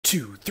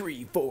2,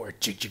 3, 4.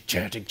 Let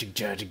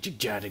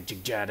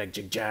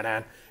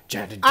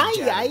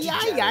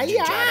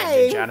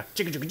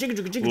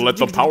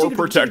the power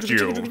protect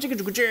you.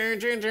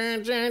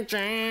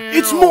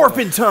 It's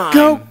morphin' time.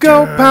 Go,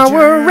 go,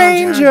 Power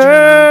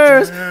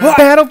Rangers!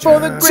 Battle for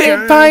the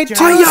grid, fight to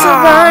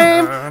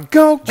survive!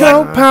 Go,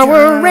 go,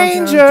 Power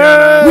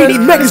Rangers! We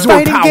need Megazord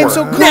Fighting power game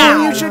so cool,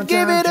 now. you should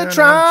give it a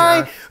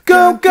try!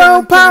 Go,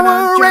 go,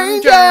 Power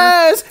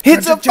Rangers!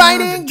 It's a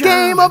fighting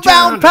game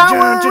about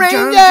Power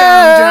Rangers!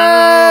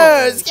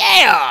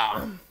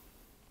 Yeah!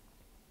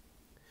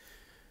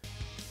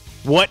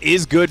 What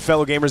is good,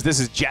 fellow gamers?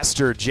 This is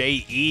Jester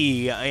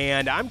J.E.,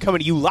 and I'm coming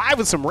to you live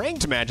with some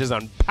ranked matches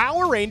on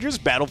Power Rangers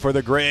Battle for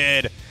the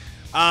Grid.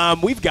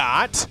 We've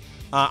got,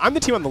 I'm the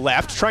team on the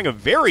left, trying a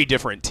very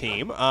different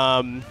team.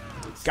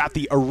 Got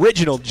the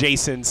original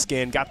Jason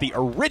skin, got the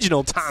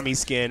original Tommy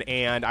skin,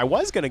 and I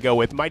was going to go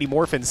with Mighty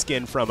Morphin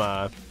skin from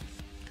got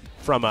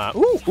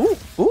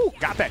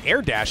that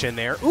air dash in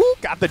there. Ooh,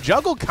 got the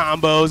juggle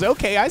combos.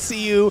 Okay, I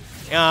see you.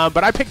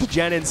 But I picked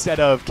Jen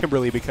instead of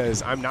Kimberly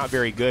because I'm not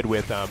very good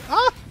with,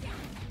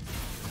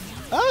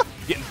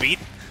 getting beat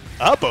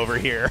up over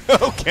here.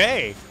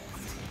 Okay.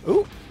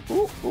 Ooh.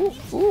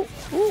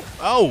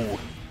 Oh.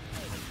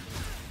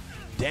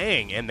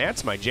 Dang, and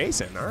that's my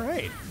Jason. All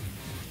right.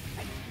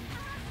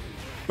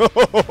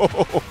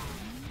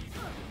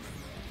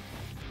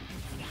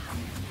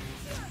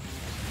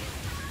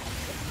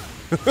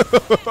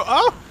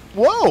 Oh,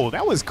 whoa,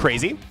 that was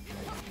crazy.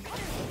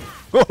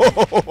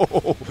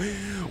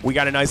 We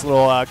got a nice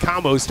little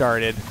combo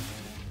started.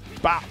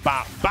 Bop,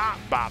 bop, bop,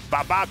 bop,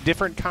 bop, bop.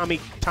 Different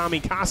Tommy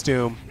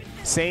costume.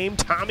 Same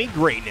Tommy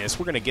greatness.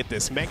 We're going to get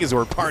this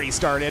Megazord party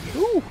started.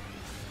 Ooh.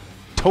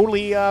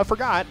 Totally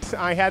forgot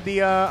I had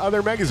the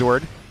other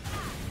Megazord.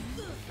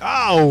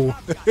 Oh.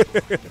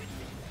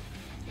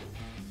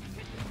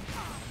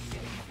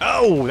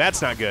 Oh,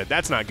 that's not good.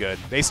 That's not good.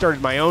 They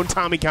started my own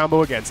Tommy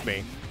combo against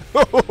me.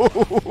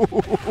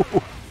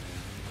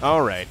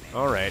 All right,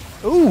 all right.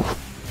 Ooh.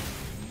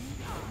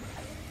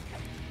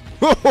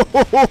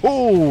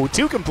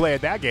 Two can play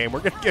at that game. We're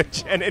going to get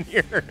Jen in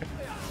here.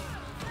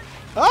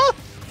 Oh!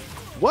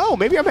 Whoa,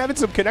 maybe I'm having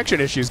some connection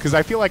issues because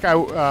I feel like I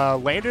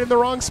landed in the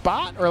wrong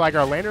spot or like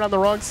I landed on the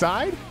wrong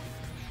side.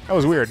 That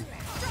was weird.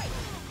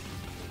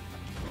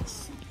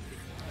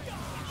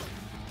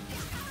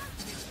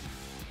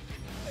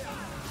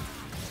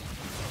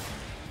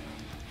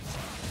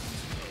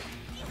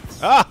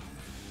 Ah!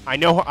 I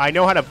know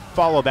how to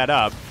follow that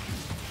up.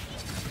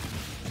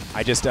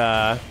 I just ooh.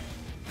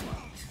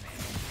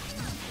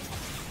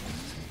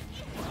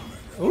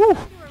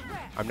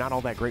 I'm not all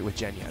that great with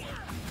Jen yet.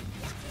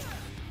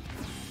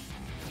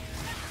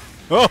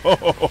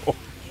 Oh.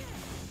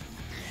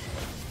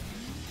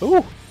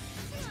 Ooh.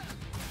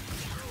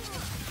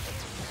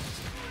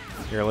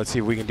 Here, let's see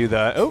if we can do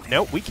the. Oh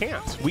no, we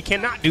can't. We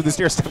cannot do the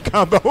stair step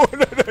combo.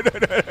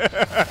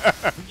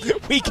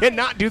 We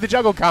cannot do the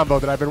juggle combo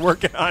that I've been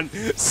working on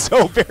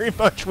so very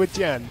much with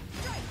Jen.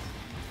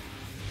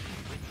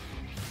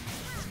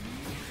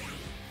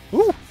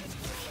 Ooh.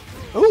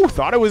 Ooh,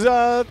 thought it was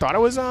Ooh.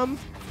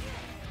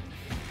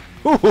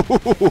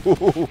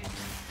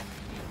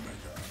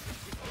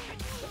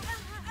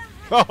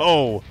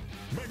 Oh.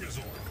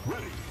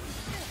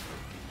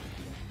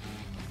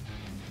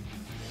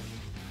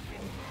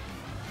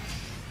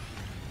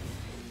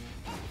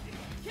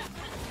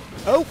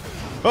 Oh.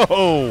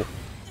 Oh.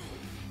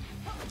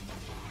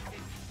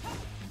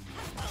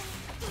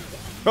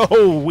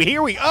 Oh,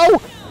 here we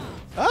go.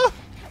 Oh.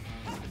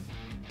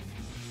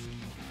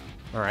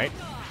 All right.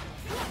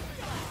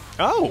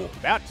 Oh,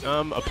 that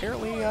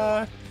apparently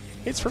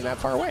hits from that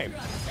far away.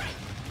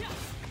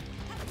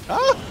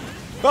 Oh.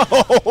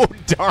 Oh,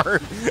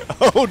 darn.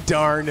 Oh,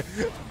 darn.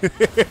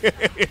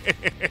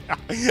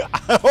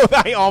 Oh,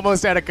 I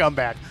almost had a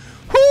comeback.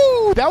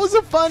 Whoo, that was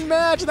a fun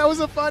match. That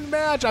was a fun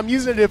match. I'm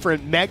using a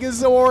different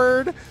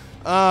Megazord.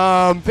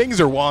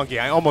 Things are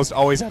wonky. I almost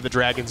always have the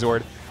Dragon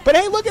Zord. But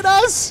hey, look at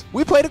us.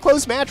 We played a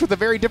close match with a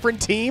very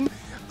different team.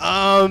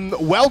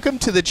 Welcome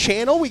to the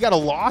channel. We got a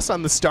loss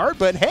on the start,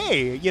 but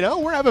hey, you know,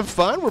 we're having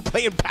fun. We're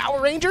playing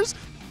Power Rangers.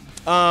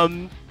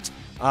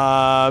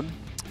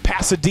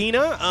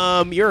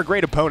 Pasadena, you're a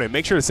great opponent.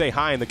 Make sure to say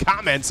hi in the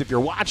comments if you're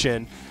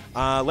watching.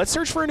 Let's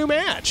search for a new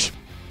match.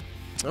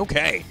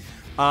 Okay.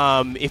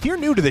 If you're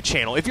new to the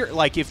channel, if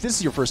this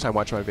is your first time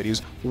watching my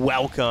videos,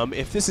 welcome.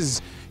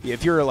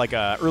 If you're like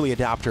a early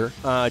adopter,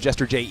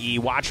 Jester J.E.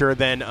 watcher,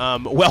 then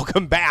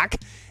welcome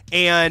back.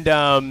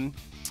 And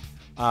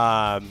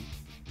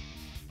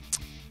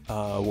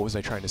what was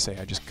I trying to say?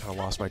 I just kind of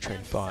lost my train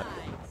of thought.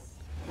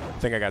 I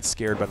think I got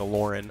scared by the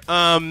Lauren.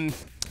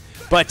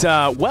 But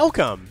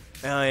welcome.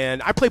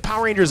 And I play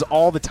Power Rangers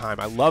all the time.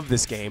 I love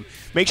this game.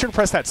 Make sure to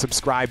press that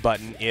subscribe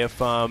button if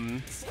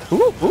ooh.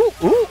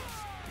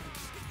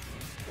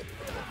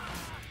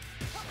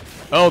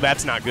 Oh,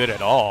 that's not good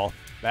at all.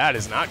 That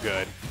is not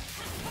good.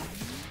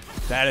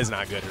 That is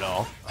not good at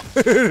all.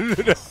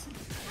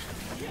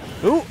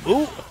 Ooh,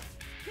 ooh.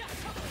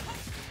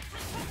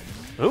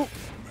 Ooh.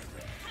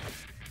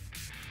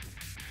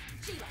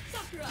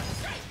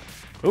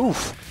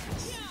 Oof.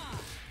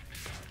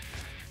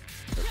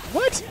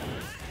 What?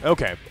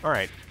 Okay,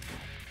 alright.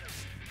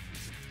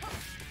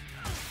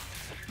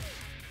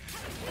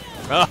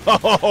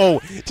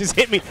 Oh, just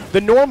hit me.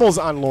 The normals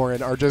on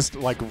Lauren are just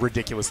like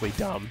ridiculously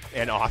dumb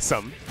and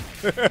awesome.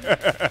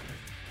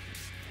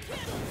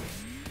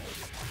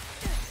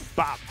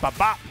 Bop, bop,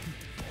 bop.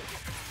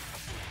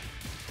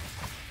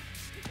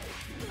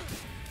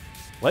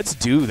 Let's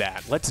do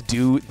that. Let's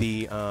do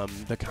the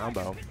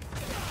combo.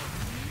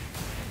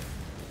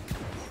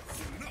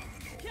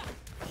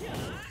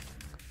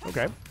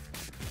 Okay.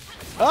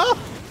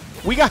 Oh,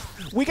 we got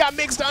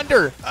mixed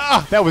under.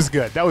 Ah, that was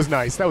good. That was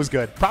nice. That was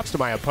good. Props to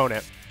my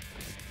opponent.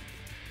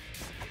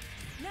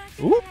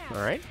 Ooh, all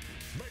right.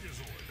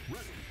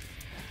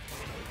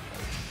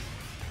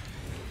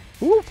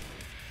 Ooh.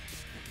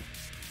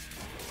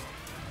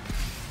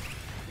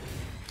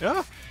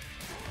 Ah.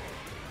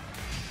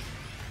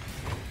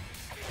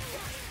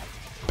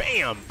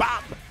 Bam,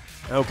 bop.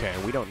 Okay,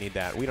 we don't need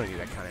that. We don't need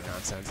that kind of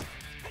nonsense.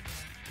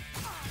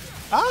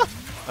 Ah.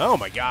 Oh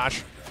my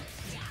gosh.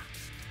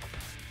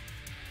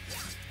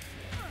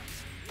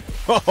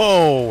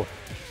 Oh,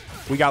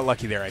 we got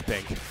lucky there, I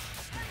think.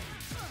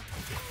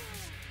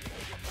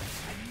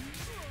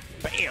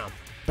 Bam.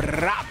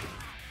 Brap.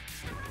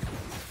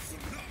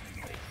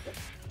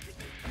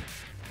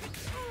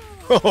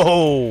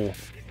 Oh.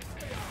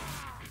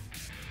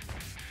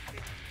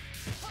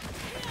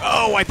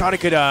 Oh, I thought I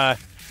could,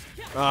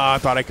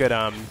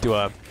 do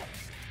a,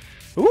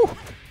 ooh.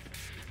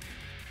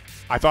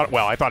 I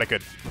thought I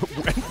could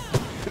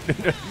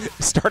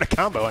start a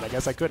combo, and I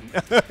guess I couldn't.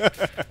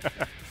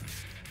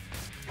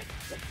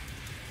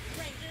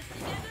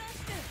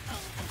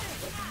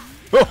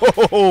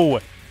 Oh,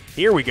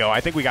 here we go.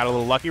 I think we got a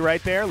little lucky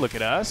right there. Look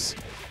at us.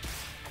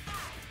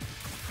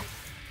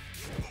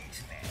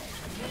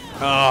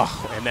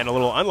 Oh, and then a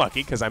little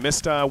unlucky because I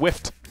missed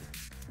whiffed.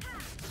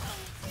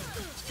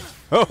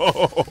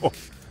 Oh,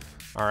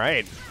 all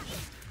right.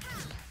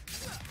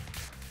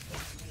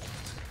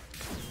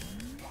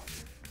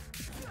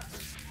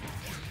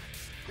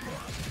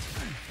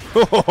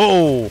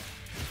 Oh,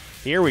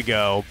 here we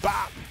go.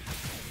 Bop.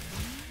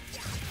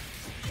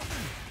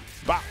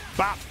 Bop,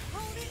 bop.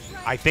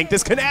 I think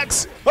this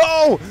connects.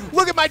 Oh,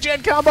 look at my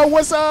gen combo.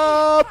 What's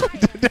up?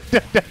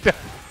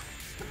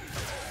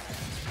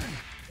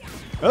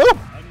 Oh.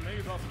 And may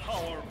the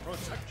power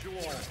protect you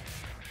all.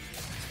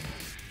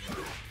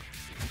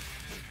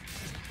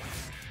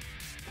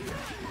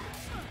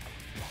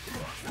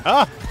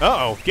 Ah,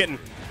 uh-oh. Getting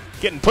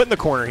put in the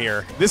corner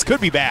here. This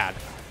could be bad.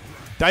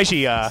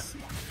 Daishi,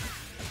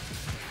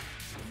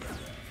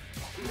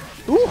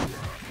 ooh.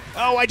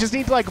 Oh, I just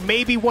need like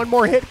maybe one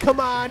more hit. Come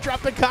on,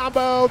 drop the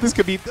combo. This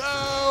could be,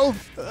 oh.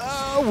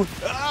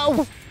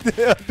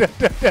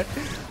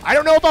 I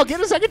don't know if I'll get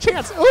a second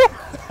chance. Ooh.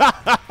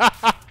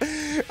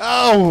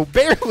 Oh,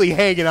 barely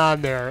hanging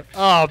on there.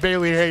 Oh,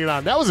 barely hanging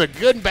on. That was a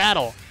good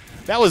battle.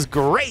 That was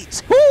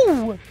great.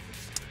 Woo.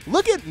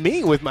 Look at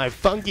me with my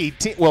funky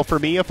team. Well, for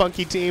me, a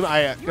funky team.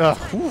 The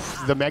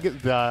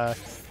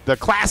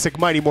classic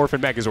Mighty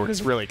Morphin Megazord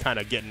is really kind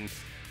of getting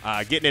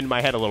in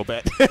my head a little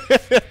bit.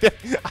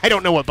 I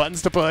don't know what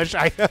buttons to push.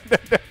 I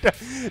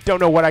don't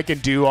know what I can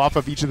do off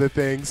of each of the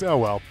things. Oh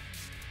well.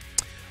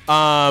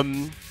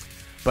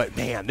 But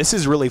man, this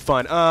is really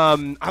fun.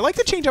 I like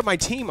to change up my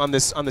team on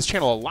this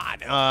channel a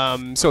lot.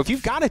 So if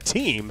you've got a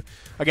team,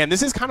 again,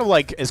 this is kind of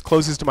like as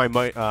closest to my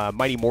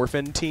Mighty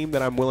Morphin team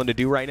that I'm willing to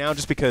do right now,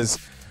 just because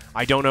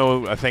I don't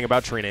know a thing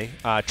about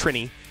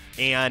Trini,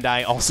 and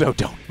I also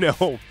don't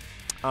know.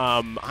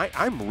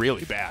 I'm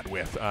really bad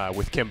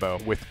with Kimbo,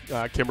 with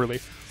Kimberly.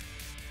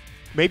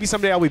 Maybe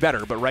someday I'll be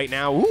better, but right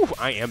now, ooh,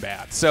 I am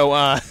bad.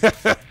 So,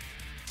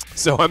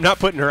 so I'm not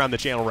putting her on the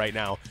channel right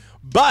now.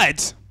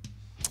 But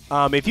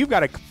if you've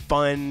got a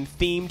fun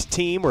themed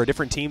team or a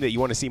different team that you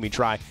want to see me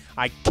try,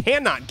 I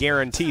cannot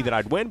guarantee that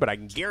I'd win, but I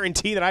can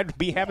guarantee that I'd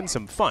be having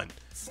some fun.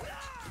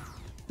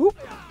 Whoop.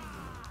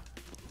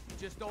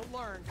 Just don't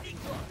learn.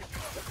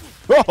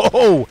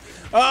 Oh,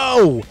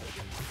 oh.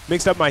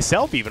 Mixed up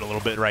myself even a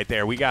little bit right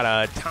there. We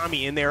got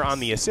Tommy in there on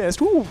the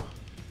assist. Woo.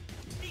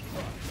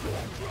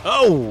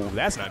 Oh,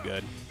 that's not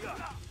good.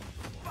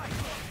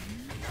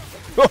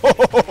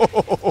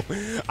 Oh,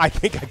 I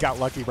think I got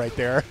lucky right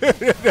there.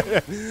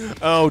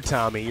 Oh,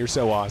 Tommy, you're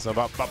so awesome.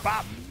 Bop, bop,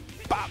 bop,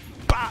 bop,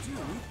 bop.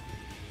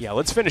 Yeah,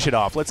 let's finish it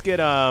off. Let's get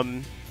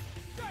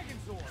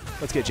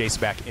Jace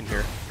back in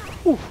here.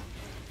 Ooh.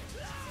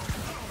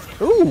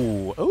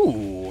 Ooh,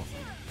 ooh.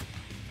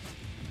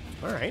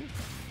 All right.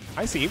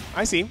 I see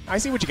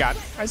what you got.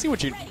 I see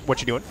what you're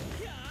doing.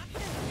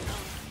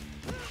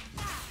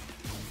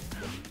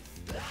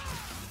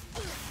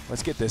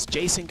 Let's get this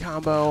Jason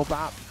combo.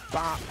 Bop,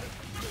 bop,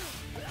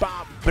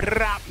 bop,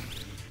 brop.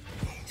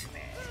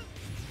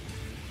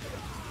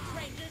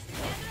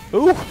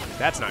 Ooh,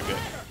 that's not good.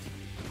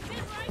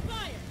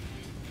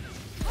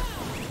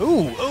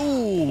 Ooh,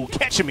 ooh,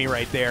 catching me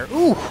right there.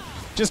 Ooh,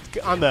 just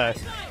on the.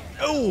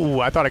 Ooh,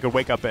 I thought I could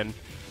wake up and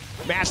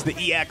match the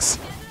EX.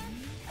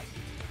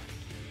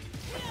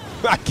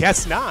 I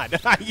guess not.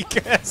 I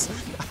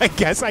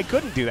guess I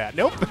couldn't do that.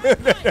 Nope.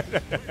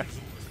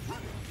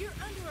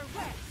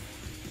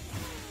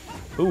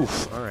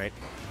 Oof. All right.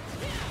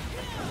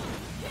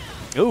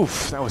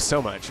 Oof. That was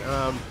so much.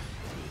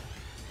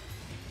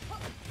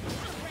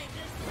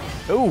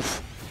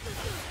 Oof.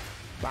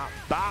 Bop,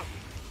 bop.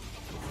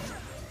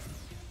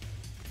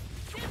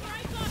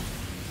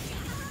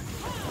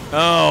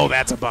 Oh,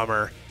 that's a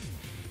bummer.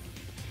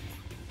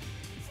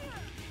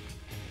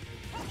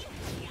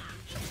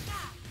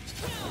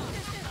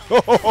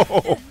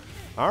 Oh,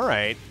 all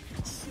right.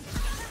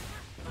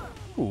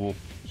 Ooh.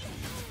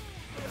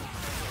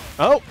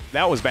 Oh,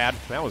 that was bad.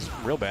 That was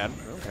real bad.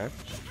 Okay.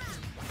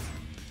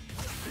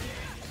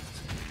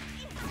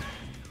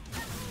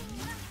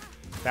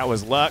 That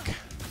was luck.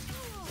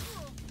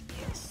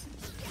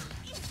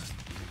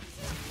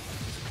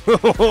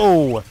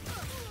 Oh.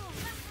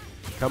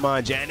 Come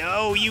on, Jen.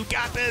 Oh, you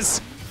got this.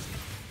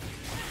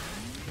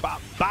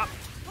 Bop, bop.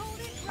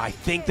 I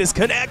think this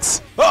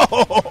connects.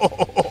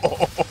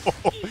 Oh.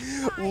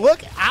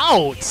 Look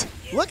out.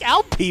 Look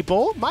out,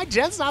 people. My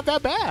Jen's not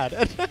that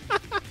bad.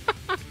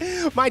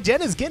 My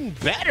Jen is getting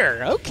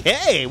better.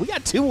 Okay, we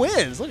got 2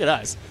 wins. Look at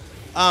us.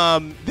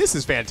 This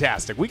is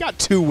fantastic. We got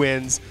 2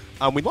 wins.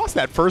 We lost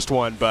that first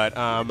one, but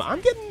I'm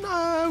getting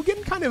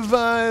kind of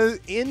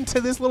into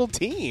this little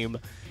team.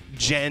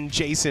 Jen,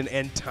 Jason,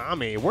 and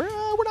Tommy. We're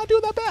not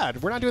doing that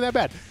bad. We're not doing that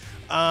bad.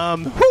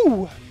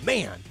 Whew,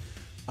 man.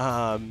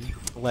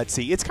 Let's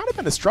see. It's kind of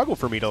been a struggle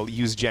for me to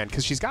use Jen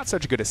because she's got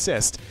such a good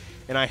assist,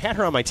 and I had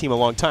her on my team a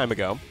long time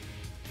ago.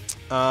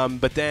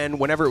 But then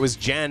whenever it was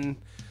Jen,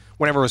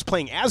 whenever I was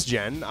playing as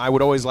Jen, I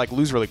would always like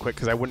lose really quick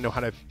because I wouldn't know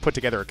how to put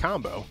together a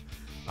combo.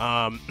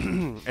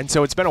 And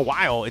so it's been a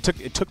while. It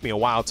took me a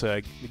while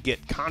to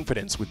get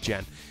confidence with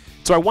Jen.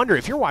 So I wonder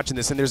if you're watching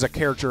this and there's a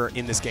character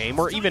in this game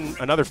or even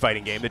another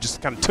fighting game that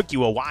just kind of took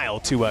you a while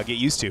to get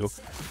used to,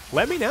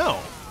 let me know.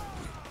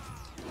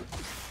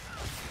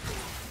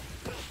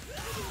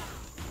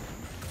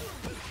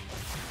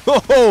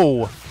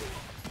 Oh!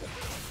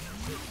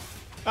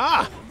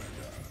 Ah!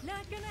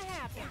 Not gonna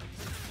happen.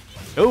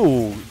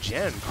 Oh,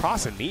 Jen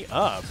crossing me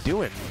up,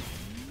 doing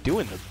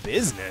the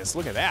business.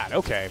 Look at that.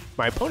 Okay,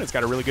 my opponent's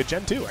got a really good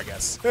Jen too, I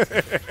guess.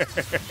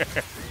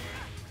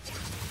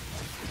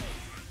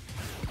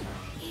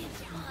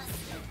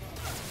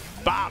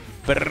 Bop,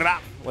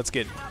 brap. Let's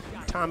get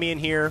Tommy in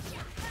here.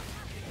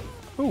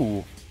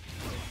 Ooh.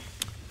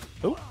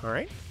 Ooh, all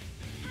right.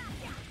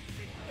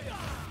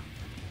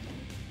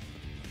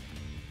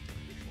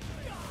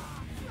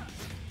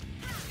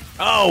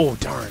 Oh,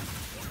 darn.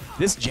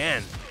 This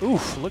Jen.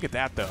 Oof, look at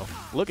that, though.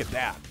 Look at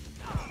that.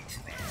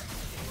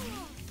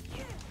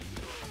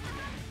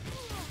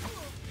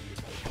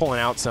 Pulling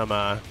out some,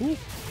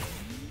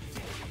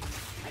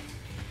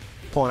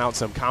 pulling out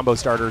some combo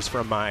starters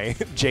from my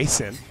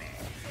Jason.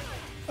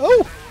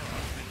 Oh!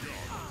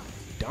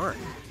 Darn.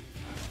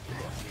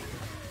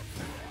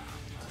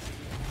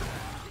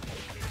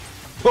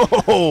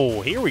 Oh,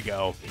 here we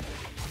go.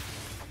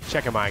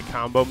 Checking my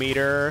combo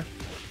meter,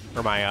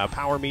 or my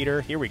power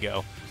meter. Here we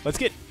go. Let's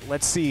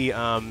see.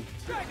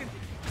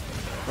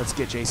 Let's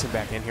get Jason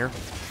back in here.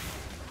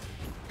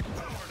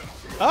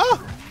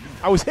 Oh!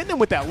 I was hitting him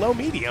with that low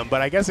medium,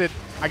 but I guess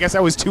I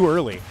was too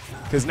early.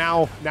 Because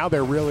now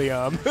they're really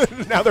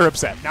now they're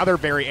upset. Now they're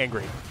very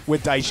angry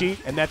with Daishi,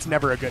 and that's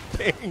never a good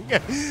thing.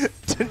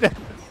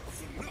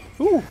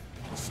 Ooh.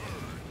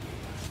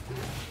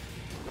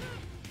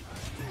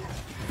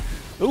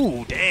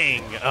 Ooh,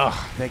 dang.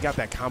 Ugh, they got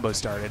that combo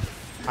started.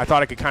 I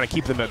thought I could kind of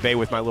keep them at bay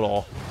with my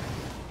little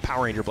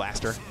Power Ranger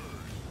blaster.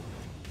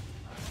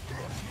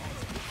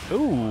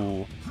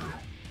 Ooh.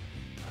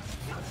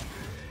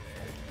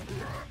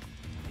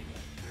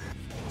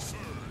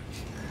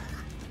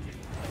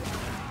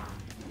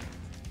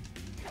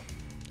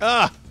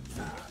 Ah!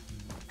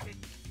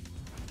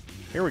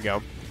 Here we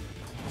go.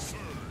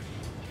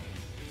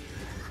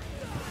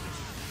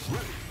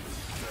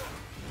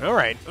 All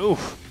right.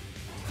 Oof.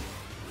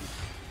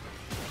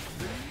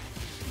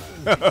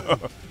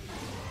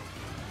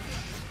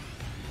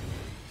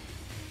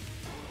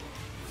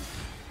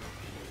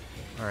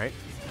 All right.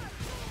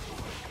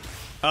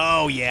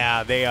 Oh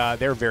yeah,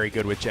 they're very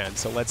good with Jen.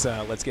 So let's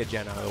get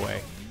Jen out of the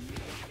way.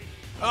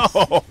 Oh.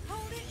 Hold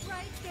it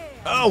right there.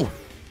 Oh.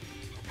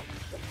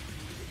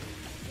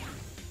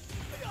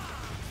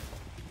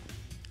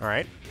 All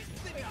right.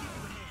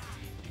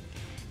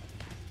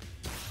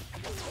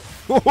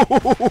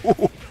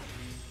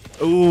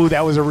 Ooh,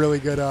 that was a really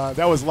good.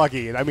 That was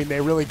lucky. I mean,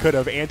 they really could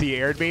have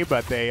anti-aired me,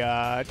 but they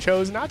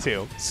chose not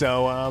to.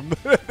 So,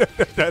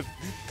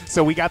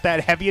 so we got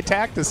that heavy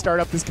attack to start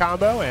up this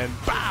combo, and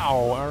bow!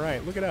 All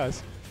right, look at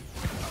us.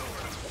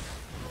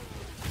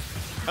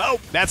 Oh,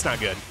 that's not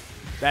good.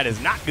 That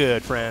is not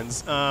good,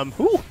 friends.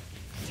 Ooh.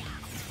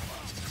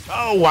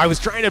 Oh, I was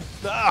trying to.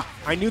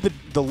 I knew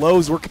the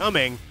lows were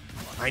coming.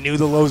 I knew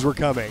the lows were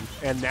coming,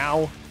 and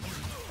now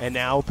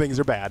things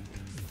are bad.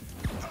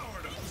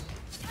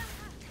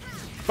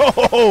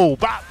 Oh,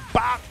 bop,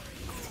 bop.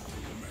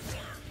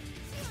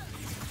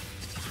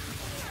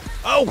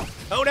 Oh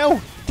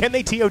no, Can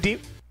they TOD?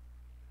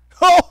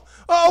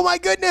 Oh my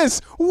goodness!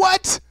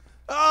 What?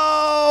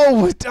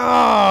 Oh,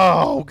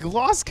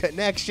 lost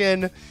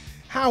connection.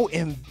 How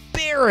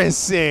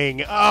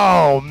embarrassing.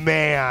 Oh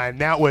man,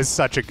 that was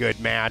such a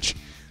good match.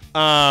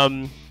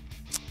 I'm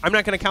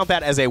not going to count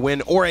that as a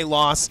win or a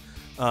loss.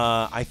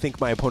 I think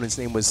my opponent's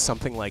name was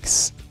something like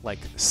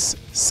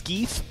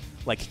Skeeth,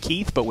 like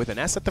Keith, but with an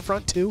S at the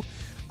front too.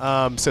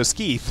 So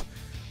Skeeth,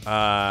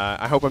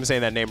 I hope I'm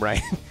saying that name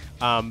right.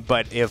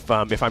 But if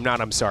I'm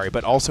not, I'm sorry.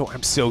 But also,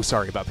 I'm so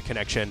sorry about the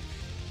connection.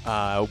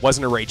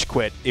 Wasn't a rage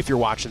quit. If you're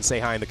watching, say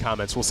hi in the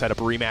comments. We'll set up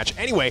a rematch.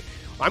 Anyway,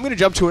 I'm going to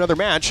jump to another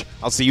match.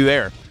 I'll see you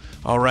there.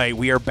 All right,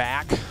 we are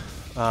back.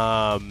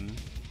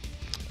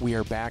 We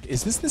are back.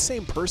 Is this the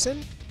same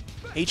person?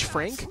 H.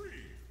 Frank?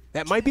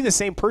 That might be the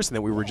same person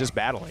that we were just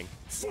battling.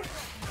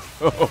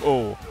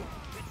 Oh.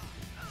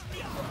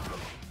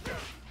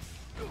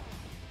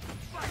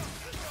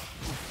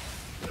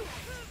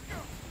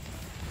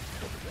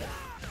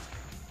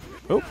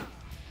 Oh.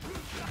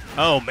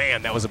 Oh,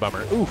 man, that was a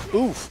bummer. Oof,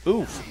 oof,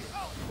 oof.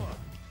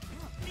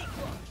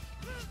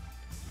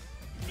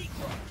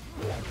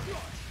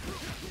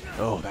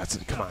 Oh, that's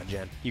it. Come on,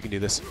 Jen. You can do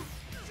this.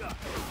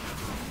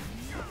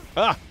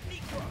 Ah!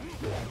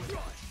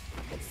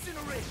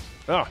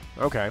 Oh,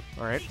 okay.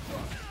 All right.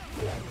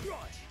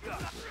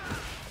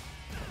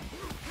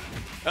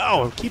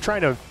 Oh, keep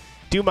trying to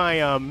do my,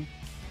 Don't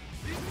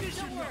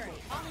worry,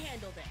 I'll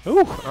handle this.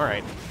 Ooh, all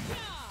right.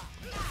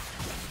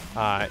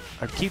 I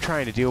keep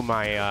trying to do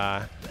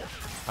my,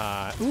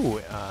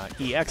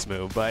 EX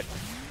move, but...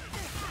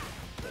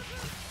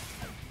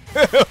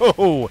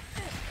 Oh!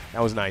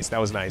 That was nice. That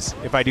was nice.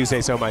 If I do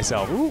say so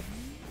myself. Ooh.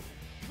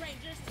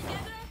 Rangers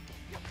together.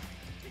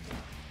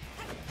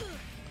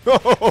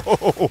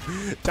 Oh,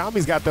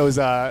 Tommy's got those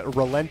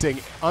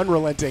unrelenting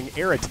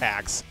air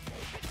attacks.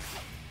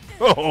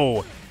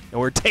 Oh, and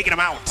we're taking him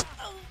out.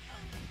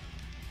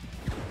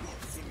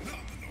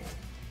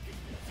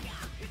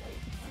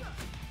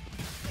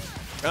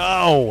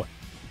 Oh,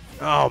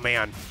 oh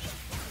man.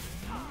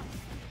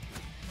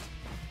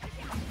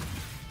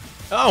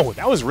 Oh,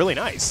 that was really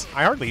nice.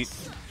 I hardly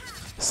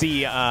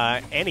see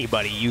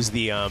anybody use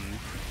the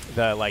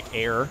like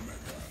air.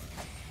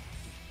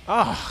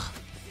 Ah.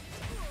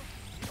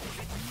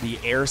 The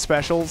air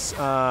specials,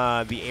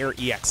 the air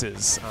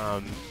EXs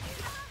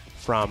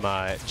from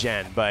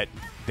Jen, but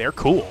they're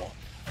cool.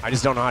 I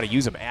just don't know how to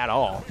use them at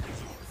all.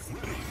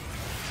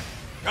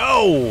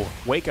 Oh!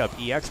 Wake up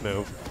EX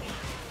move.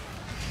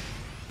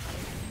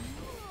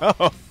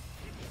 Oh!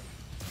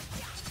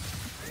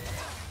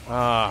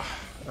 All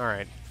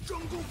right.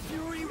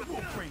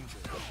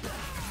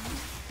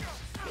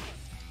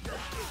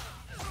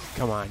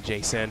 Come on,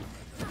 Jason.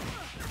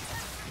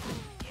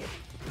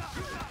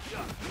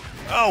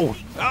 Oh!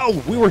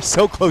 Oh! We were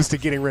so close to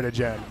getting rid of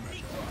Jen.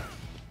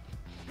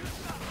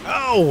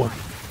 Oh!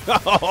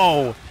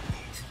 Oh!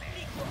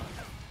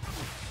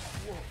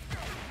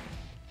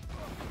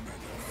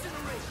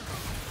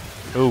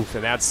 Oof,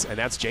 and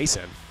that's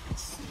Jason.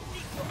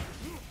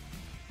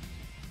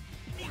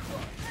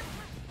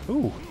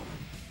 Ooh.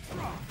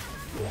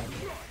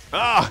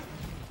 Ah!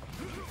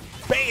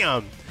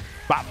 Bam!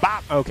 Bop,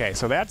 bop. Okay,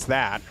 so that's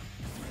that.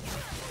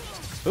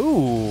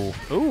 Ooh.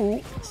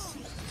 Ooh.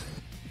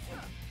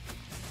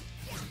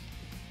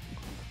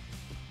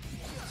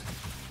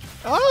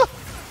 Oh!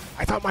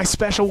 I thought my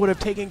special would have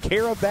taken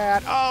care of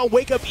that. Oh,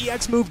 wake up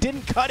EX move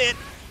didn't cut it.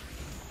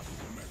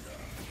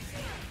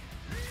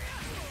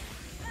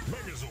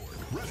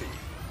 Megazord ready.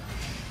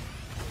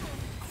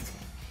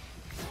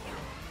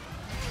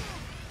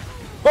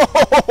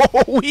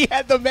 Oh, we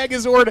had the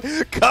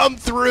Megazord come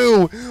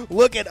through.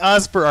 Look at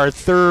us for our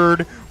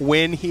third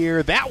win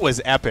here. That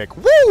was epic.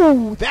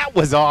 Woo! That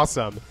was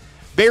awesome.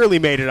 Barely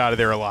made it out of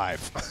there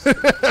alive.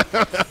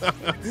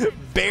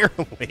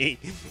 Barely.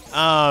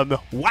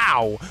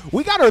 Wow.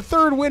 We got our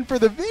third win for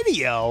the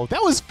video.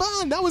 That was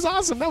fun. That was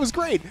awesome. That was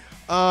great.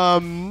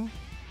 Oh,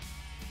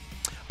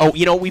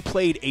 you know, we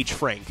played H.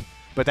 Frank,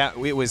 but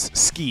it was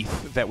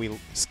Skeeth that we...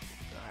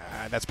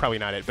 that's probably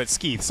not it, but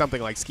Skeeth,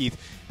 something like Skeeth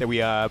that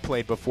we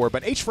played before.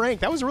 But H.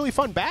 Frank, that was a really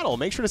fun battle.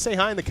 Make sure to say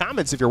hi in the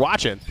comments if you're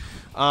watching.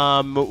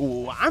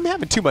 I'm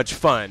having too much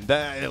fun.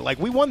 Like,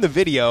 we won the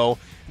video,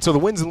 so the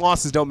wins and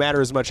losses don't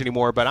matter as much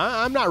anymore, but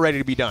I'm not ready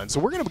to be done. So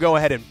we're going to go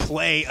ahead and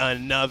play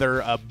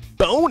another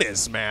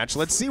bonus match.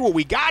 Let's see what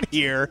we got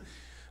here.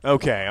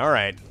 Okay, all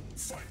right.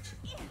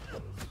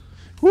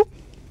 Whoop.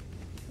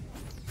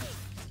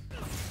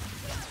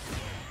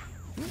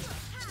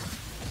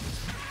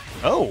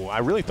 Oh, I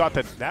really thought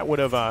that would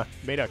have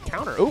made a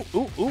counter. Ooh,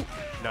 ooh, ooh.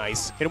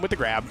 Nice. Hit him with the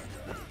grab.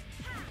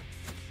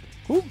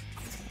 Ooh.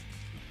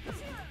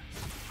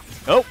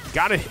 Oh,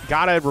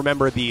 gotta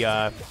remember the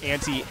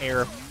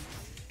anti-air.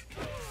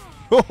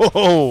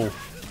 Oh!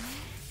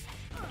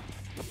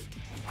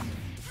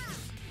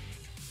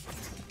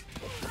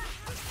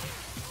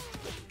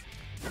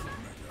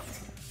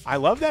 I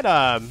love that.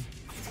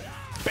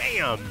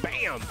 Bam,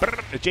 bam.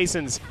 Brr,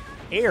 Jason's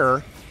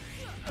air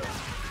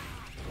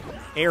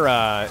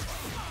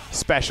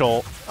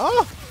special.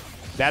 Oh,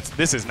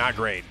 this is not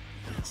great.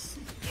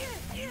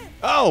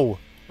 Oh!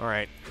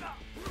 Alright.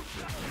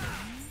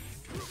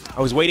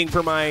 I was waiting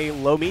for my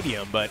low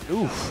medium, but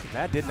oof,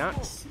 that did not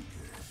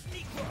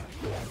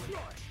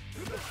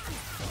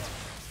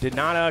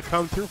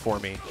come through for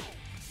me.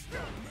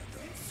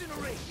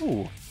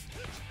 Ooh.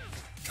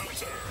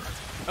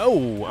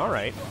 Oh,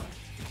 alright.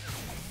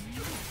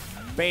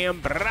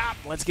 Bam, brap.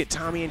 Let's get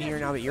Tommy in here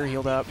now that you're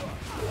healed up.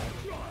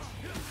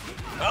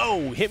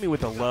 Oh, hit me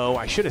with the low.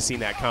 I should have seen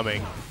that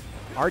coming.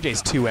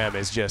 RJ's 2M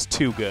is just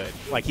too good.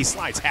 Like, he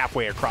slides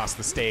halfway across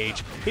the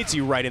stage, hits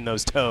you right in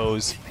those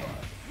toes.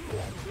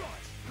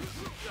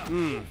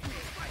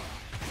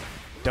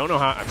 Don't know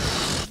how.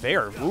 They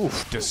are,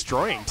 oof,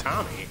 destroying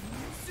Tommy.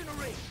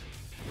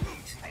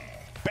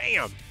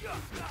 Bam.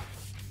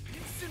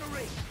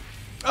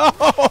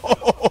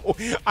 Oh,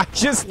 I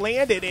just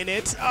landed in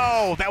it.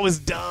 Oh, that was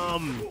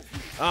dumb.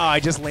 Oh, I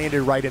just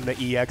landed right in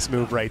the EX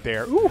move right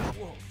there. Ooh.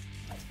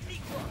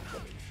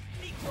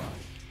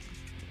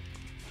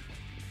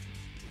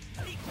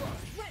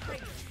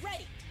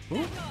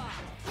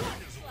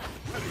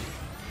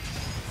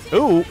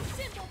 Ooh.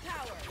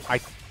 I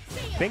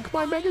think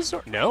my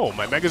Megazord... No,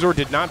 my Megazord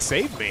did not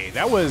save me.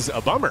 That was a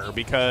bummer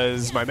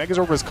because my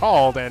Megazord was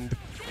called and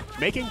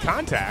making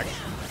contact.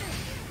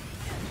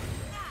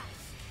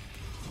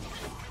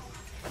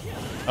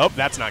 Oh,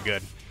 that's not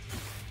good.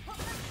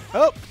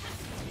 Oh.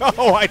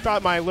 Oh, I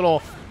thought my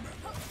little...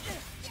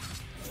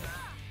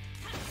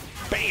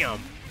 Bam.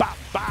 Bop,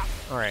 bop.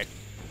 All right.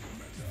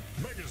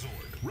 Megazord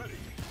ready.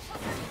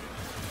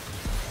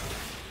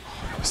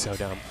 That was so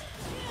dumb.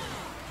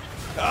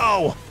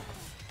 Oh.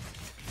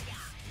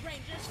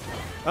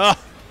 Oh,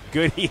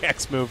 good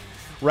EX move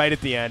right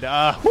at the end.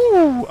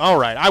 Whew. All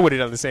right, I would have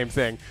done the same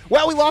thing.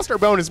 Well, we lost our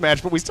bonus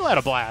match, but we still had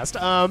a blast.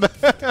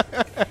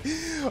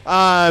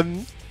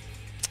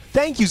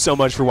 Thank you so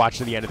much for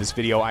watching the end of this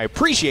video. I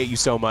appreciate you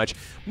so much.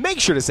 Make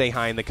sure to say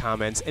hi in the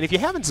comments. And if you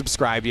haven't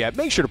subscribed yet,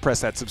 make sure to press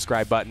that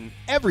subscribe button.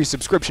 Every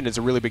subscription is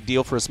a really big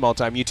deal for a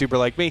small-time YouTuber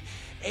like me.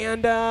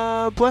 And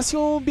plus,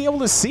 you'll be able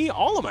to see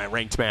all of my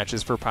ranked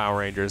matches for Power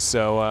Rangers.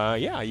 So,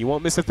 yeah, you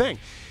won't miss a thing.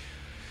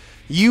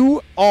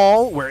 You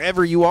all,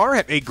 wherever you are,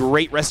 have a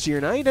great rest of your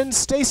night and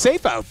stay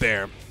safe out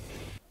there.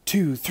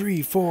 2,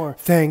 3, 4.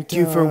 Thank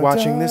you for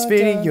watching this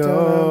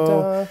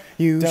video.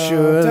 You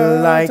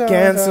should like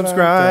and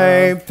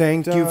subscribe.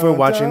 Thank you for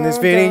watching this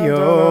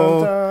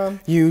video.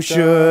 You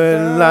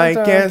should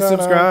like and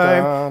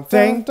subscribe.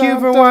 Thank you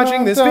for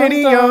watching this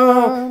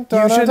video.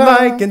 You should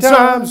like and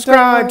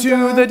subscribe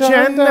to the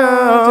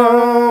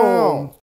channel.